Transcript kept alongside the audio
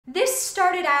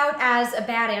started out as a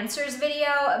bad answers video,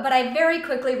 but I very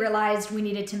quickly realized we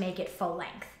needed to make it full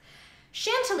length.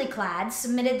 Shantily Clad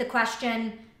submitted the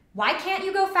question, why can't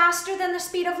you go faster than the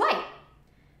speed of light?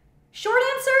 Short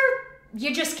answer,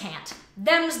 you just can't.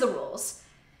 Them's the rules.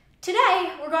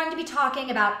 Today, we're going to be talking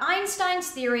about Einstein's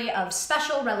theory of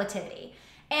special relativity.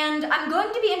 And I'm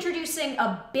going to be introducing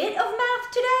a bit of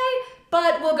math today,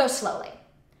 but we'll go slowly.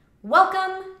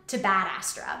 Welcome to Bad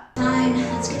Astra. Fine,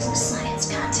 let's get to the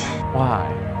science content.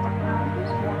 Why?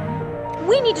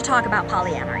 We need to talk about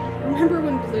polyamory. Remember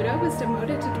when Pluto was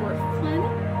demoted to dwarf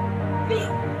planet?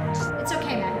 It's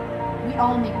okay, man. We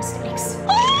all make mistakes.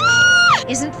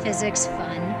 Isn't physics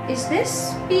fun? Is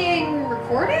this being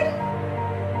recorded?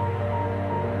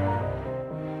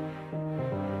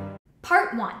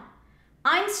 Part 1.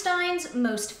 Einstein's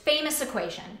most famous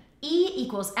equation, E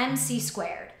equals mc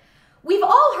squared. We've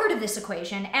all heard of this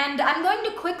equation, and I'm going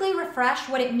to quickly refresh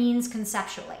what it means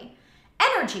conceptually.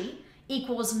 Energy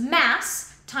equals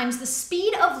mass times the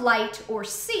speed of light, or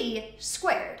c,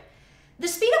 squared. The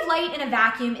speed of light in a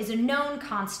vacuum is a known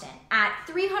constant at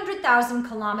 300,000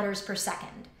 kilometers per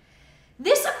second.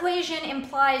 This equation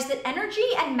implies that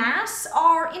energy and mass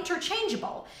are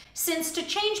interchangeable, since to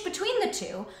change between the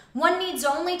two, one needs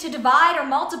only to divide or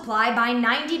multiply by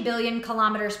 90 billion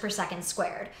kilometers per second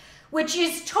squared, which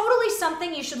is totally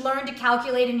something you should learn to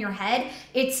calculate in your head.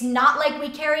 It's not like we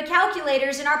carry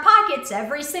calculators in our pockets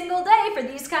every single day for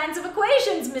these kinds of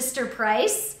equations, Mr.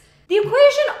 Price. The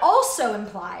equation also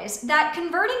implies that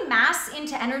converting mass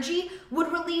into energy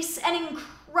would release an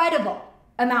incredible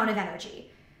amount of energy,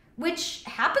 which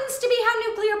happens to be how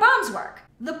nuclear bombs work.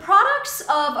 The products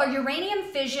of a uranium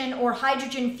fission or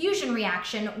hydrogen fusion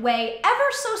reaction weigh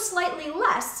ever so slightly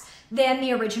less than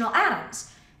the original atoms.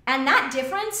 And that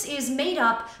difference is made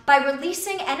up by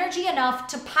releasing energy enough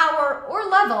to power or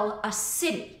level a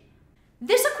city.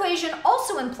 This equation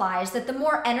also implies that the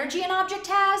more energy an object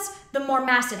has, the more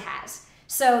mass it has.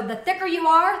 So the thicker you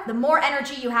are, the more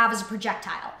energy you have as a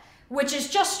projectile, which is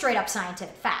just straight up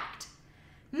scientific fact.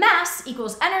 Mass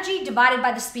equals energy divided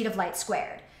by the speed of light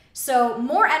squared. So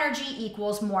more energy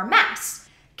equals more mass.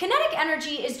 Kinetic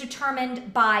energy is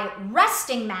determined by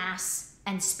resting mass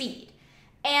and speed.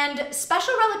 And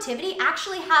special relativity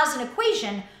actually has an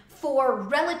equation for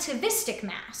relativistic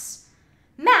mass.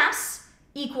 Mass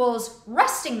equals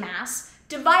resting mass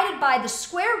divided by the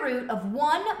square root of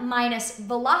 1 minus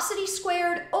velocity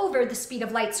squared over the speed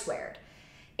of light squared.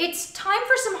 It's time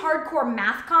for some hardcore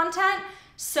math content,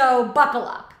 so buckle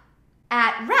up.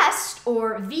 At rest,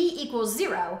 or V equals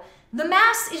 0, the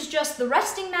mass is just the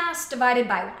resting mass divided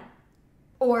by 1,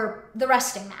 or the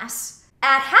resting mass.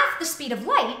 At half the speed of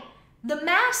light, the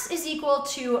mass is equal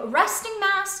to resting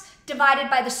mass divided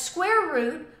by the square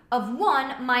root of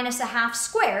 1 minus a half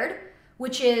squared,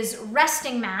 which is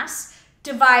resting mass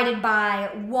divided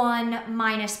by 1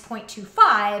 minus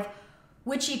 0.25,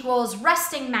 which equals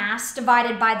resting mass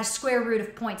divided by the square root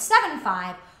of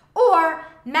 0.75, or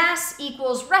mass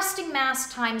equals resting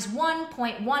mass times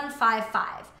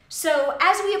 1.155. So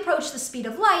as we approach the speed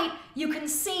of light, you can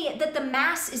see that the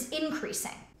mass is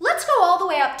increasing. Let's go all the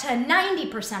way up to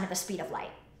 90% of the speed of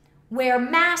light, where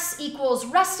mass equals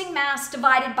resting mass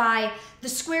divided by the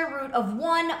square root of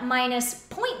 1 minus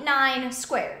 0.9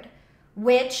 squared,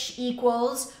 which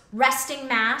equals resting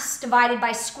mass divided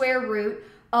by square root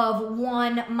of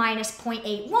 1 minus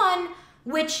 0.81,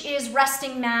 which is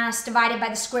resting mass divided by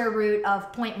the square root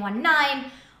of 0.19,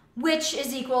 which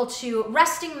is equal to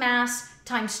resting mass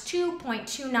times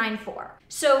 2.294.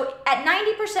 So at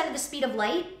 90% of the speed of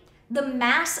light, the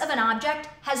mass of an object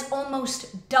has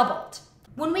almost doubled.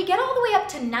 When we get all the way up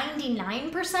to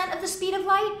 99% of the speed of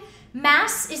light,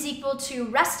 mass is equal to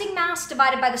resting mass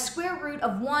divided by the square root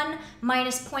of 1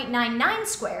 minus 0.99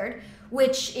 squared,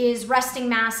 which is resting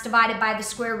mass divided by the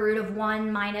square root of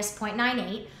 1 minus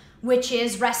 0.98, which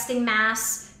is resting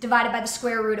mass divided by the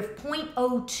square root of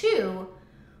 0.02,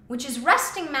 which is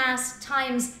resting mass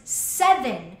times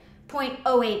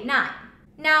 7.089.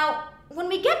 Now, when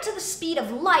we get to the speed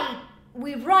of light,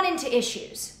 we run into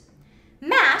issues.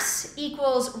 Mass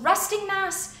equals resting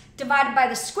mass divided by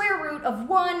the square root of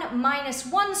 1 minus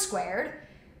 1 squared,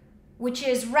 which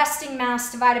is resting mass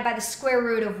divided by the square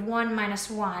root of 1 minus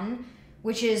 1,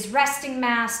 which is resting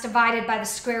mass divided by the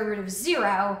square root of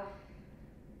 0,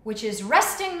 which is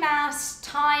resting mass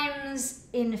times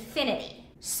infinity.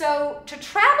 So to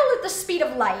travel at the speed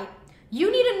of light, you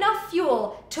need enough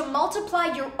fuel to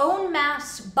multiply your own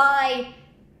mass by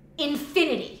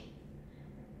infinity,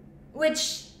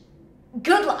 which,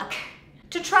 good luck.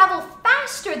 To travel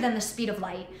faster than the speed of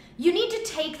light, you need to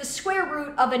take the square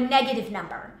root of a negative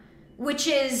number, which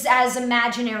is as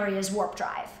imaginary as warp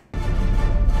drive.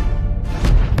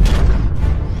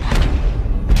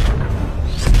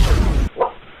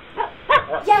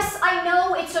 Yes, I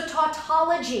know, it's a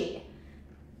tautology.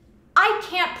 I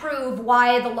can't prove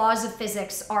why the laws of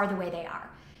physics are the way they are.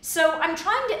 So I'm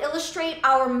trying to illustrate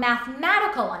our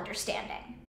mathematical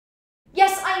understanding.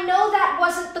 Yes, I know that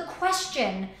wasn't the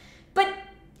question, but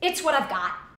it's what I've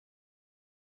got.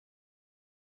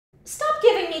 Stop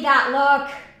giving me that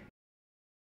look.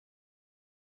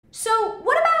 So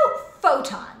what about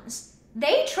photons?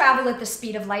 They travel at the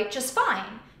speed of light just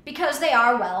fine, because they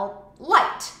are, well,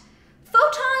 light.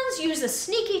 Photons use a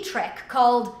sneaky trick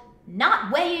called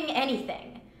not weighing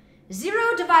anything. 0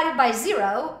 divided by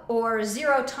 0, or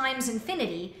 0 times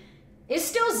infinity, is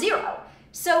still 0,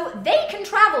 so they can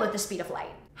travel at the speed of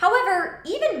light. However,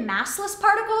 even massless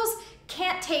particles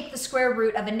can't take the square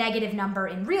root of a negative number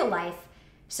in real life,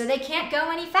 so they can't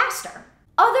go any faster.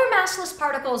 Other massless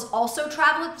particles also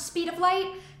travel at the speed of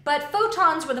light, but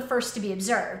photons were the first to be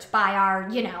observed by our,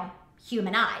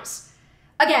 human eyes.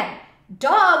 Again,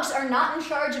 dogs are not in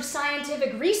charge of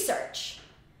scientific research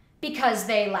because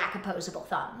they lack opposable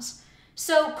thumbs.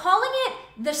 So calling it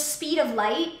the speed of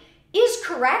light is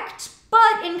correct,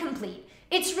 but incomplete.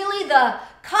 It's really the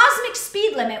cosmic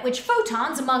speed limit which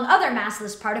photons, among other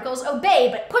massless particles, obey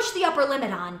but push the upper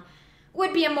limit on,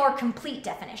 would be a more complete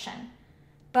definition.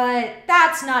 But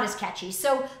that's not as catchy,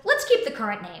 so let's keep the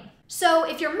current name. So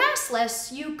if you're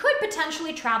massless, you could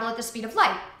potentially travel at the speed of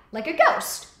light, like a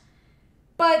ghost.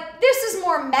 But this is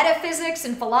more metaphysics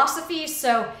and philosophy,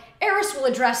 so Eris will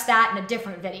address that in a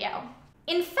different video.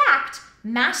 In fact,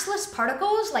 massless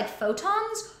particles like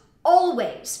photons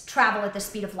always travel at the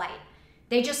speed of light.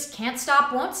 They just can't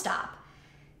stop, won't stop.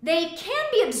 They can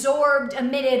be absorbed,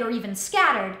 emitted, or even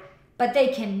scattered, but they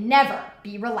can never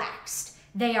be relaxed.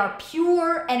 They are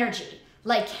pure energy,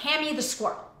 like Hammy the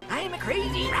squirrel. I'm a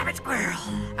crazy rabbit squirrel.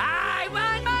 I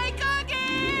want my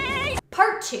cookie!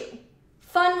 Part 2,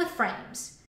 fun with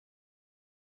frames.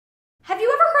 Have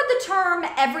you ever heard the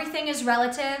term everything is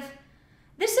relative?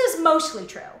 This is mostly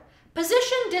true.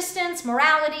 Position, distance,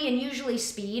 morality, and usually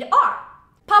speed are.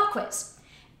 Pop quiz.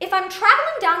 If I'm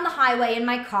traveling down the highway in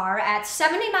my car at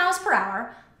 70 miles per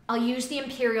hour, I'll use the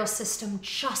imperial system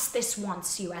just this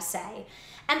once, USA,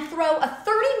 and throw a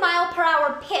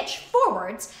 30-mile-per-hour pitch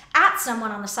forwards at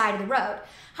someone on the side of the road.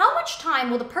 How much time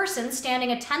will the person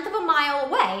standing a tenth of a mile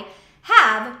away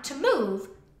have to move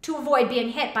to avoid being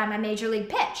hit by my major league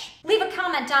pitch? Leave a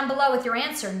comment down below with your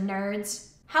answer, nerds.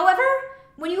 However,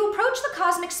 when you approach the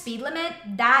cosmic speed limit,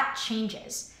 that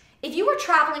changes. If you were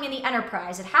traveling in the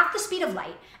Enterprise at half the speed of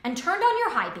light and turned on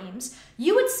your high beams,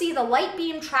 you would see the light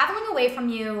beam traveling away from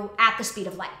you at the speed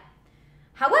of light.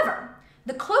 However,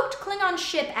 the cloaked Klingon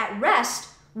ship at rest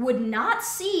would not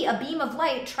see a beam of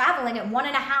light traveling at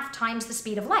 1.5 times the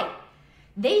speed of light.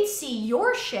 They'd see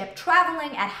your ship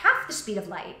traveling at half the speed of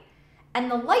light and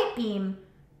the light beam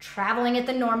traveling at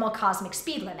the normal cosmic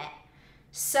speed limit.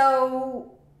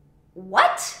 So,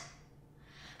 what?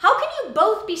 How can you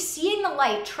both be seeing the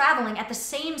light traveling at the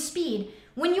same speed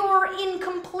when you're in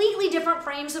completely different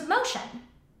frames of motion?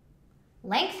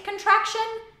 Length contraction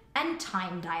and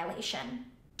time dilation.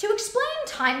 To explain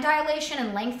time dilation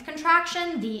and length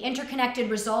contraction, the interconnected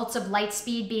results of light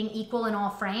speed being equal in all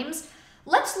frames,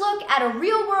 let's look at a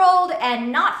real-world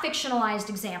and not fictionalized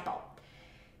example.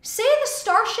 Say the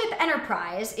Starship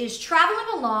Enterprise is traveling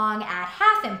along at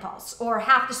half impulse, or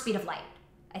half the speed of light,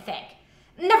 I think.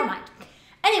 Never mind.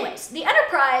 Anyways, the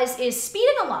Enterprise is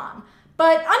speeding along,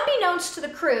 but unbeknownst to the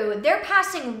crew, they're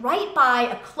passing right by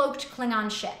a cloaked Klingon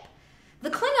ship.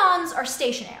 The Klingons are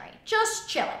stationary, just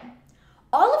chilling.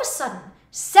 All of a sudden,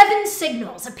 7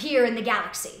 signals appear in the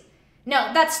galaxy.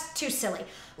 No, that's too silly.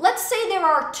 Let's say there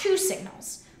are 2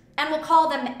 signals, and we'll call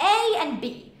them A and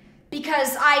B,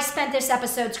 because I spent this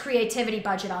episode's creativity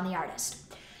budget on the artist.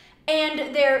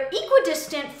 And they're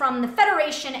equidistant from the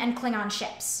Federation and Klingon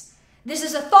ships. This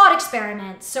is a thought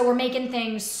experiment, so we're making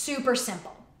things super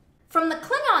simple. From the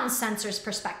Klingon sensor's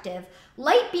perspective,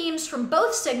 light beams from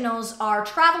both signals are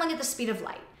traveling at the speed of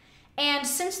light. And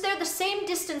since they're the same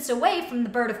distance away from the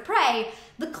bird of prey,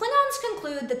 the Klingons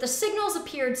conclude that the signals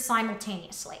appeared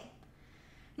simultaneously.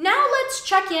 Now let's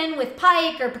check in with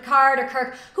Pike or Picard or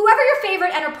Kirk, whoever your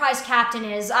favorite Enterprise captain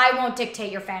is. I won't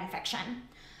dictate your fanfiction.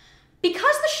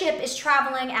 Because the ship is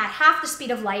traveling at half the speed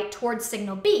of light towards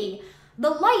signal B, the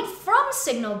light from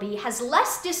signal B has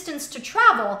less distance to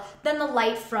travel than the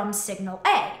light from signal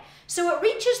A, so it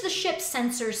reaches the ship's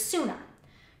sensors sooner.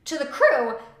 To the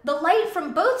crew, the light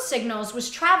from both signals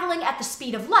was traveling at the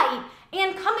speed of light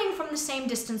and coming from the same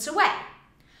distance away.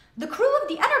 The crew of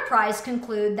the Enterprise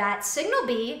conclude that signal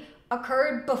B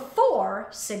occurred before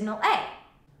signal A.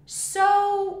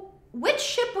 So, which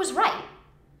ship was right?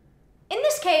 In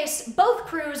this case, both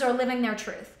crews are living their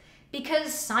truth.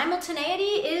 because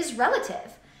simultaneity is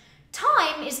relative.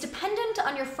 Time is dependent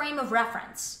on your frame of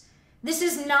reference. This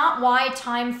is not why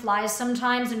time flies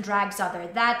sometimes and drags other.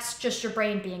 That's just your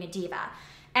brain being a diva.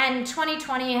 And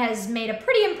 2020 has made a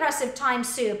pretty impressive time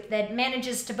soup that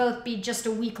manages to both be just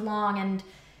a week long and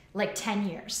like 10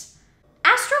 years.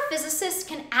 Astrophysicists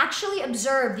can actually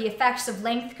observe the effects of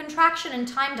length contraction and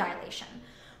time dilation.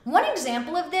 One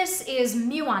example of this is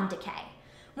muon decay.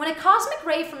 When a cosmic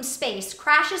ray from space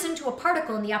crashes into a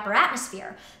particle in the upper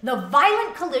atmosphere, the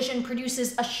violent collision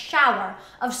produces a shower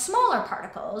of smaller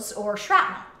particles, or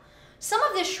shrapnel. Some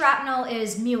of this shrapnel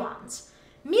is muons.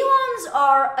 Muons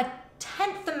are a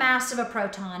tenth the mass of a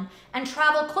proton and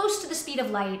travel close to the speed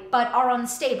of light, but are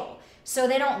unstable, so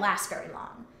they don't last very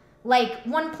long. Like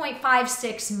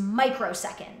 1.56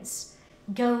 microseconds.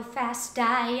 Go fast,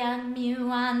 die young,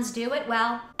 muons do it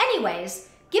well. Anyways,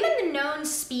 given the known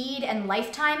speed and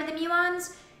lifetime of the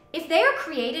muons, if they are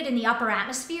created in the upper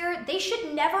atmosphere, they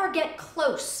should never get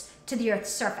close to the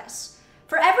Earth's surface.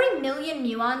 For every million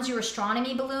muons your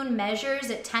astronomy balloon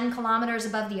measures at 10 kilometers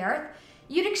above the Earth,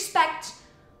 you'd expect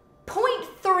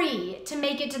 0.3 to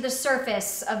make it to the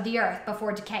surface of the Earth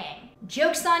before decaying.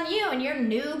 Joke's on you and your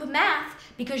noob math,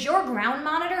 because your ground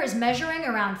monitor is measuring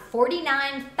around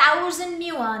 49,000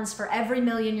 muons for every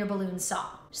million your balloon saw.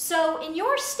 So in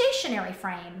your stationary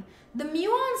frame, the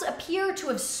muons appear to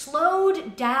have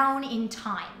slowed down in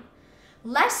time.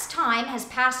 Less time has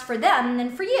passed for them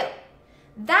than for you.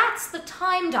 That's the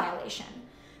time dilation.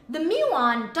 The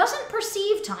muon doesn't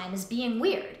perceive time as being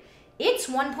weird. Its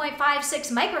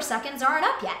 1.56 microseconds aren't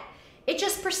up yet. It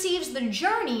just perceives the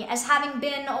journey as having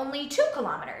been only 2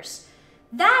 kilometers.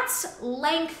 That's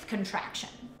length contraction.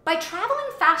 By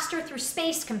traveling faster through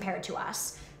space compared to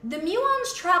us, the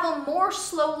muons travel more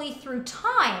slowly through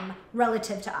time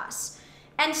relative to us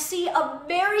and see a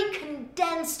very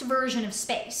condensed version of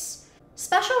space.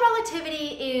 Special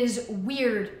relativity is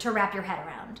weird to wrap your head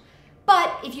around.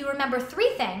 But if you remember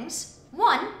 3 things: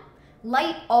 1,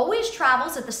 light always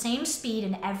travels at the same speed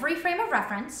in every frame of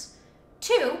reference;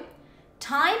 2,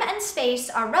 time and space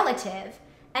are relative;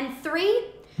 and 3,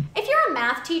 if you're a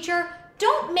math teacher,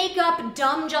 don't make up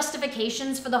dumb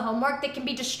justifications for the homework that can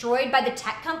be destroyed by the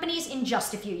tech companies in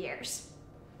just a few years.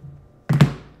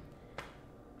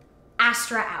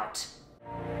 Astra out.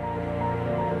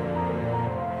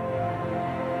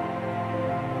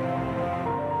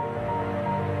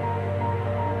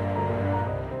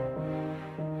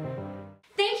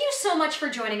 Thank you so much for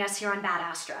joining us here on Bad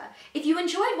Astra. If you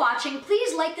enjoyed watching,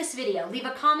 please like this video, leave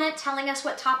a comment telling us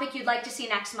what topic you'd like to see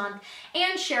next month,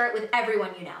 and share it with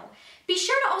everyone you know. Be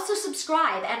sure to also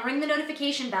subscribe and ring the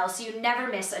notification bell so you never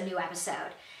miss a new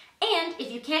episode. And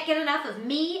if you can't get enough of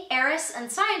me, Eris,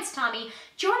 and Science Tommy,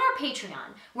 join our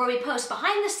Patreon, where we post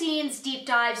behind the scenes, deep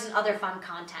dives, and other fun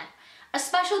content. A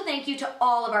special thank you to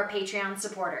all of our Patreon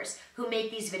supporters who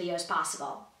make these videos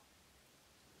possible.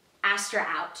 Astra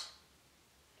out.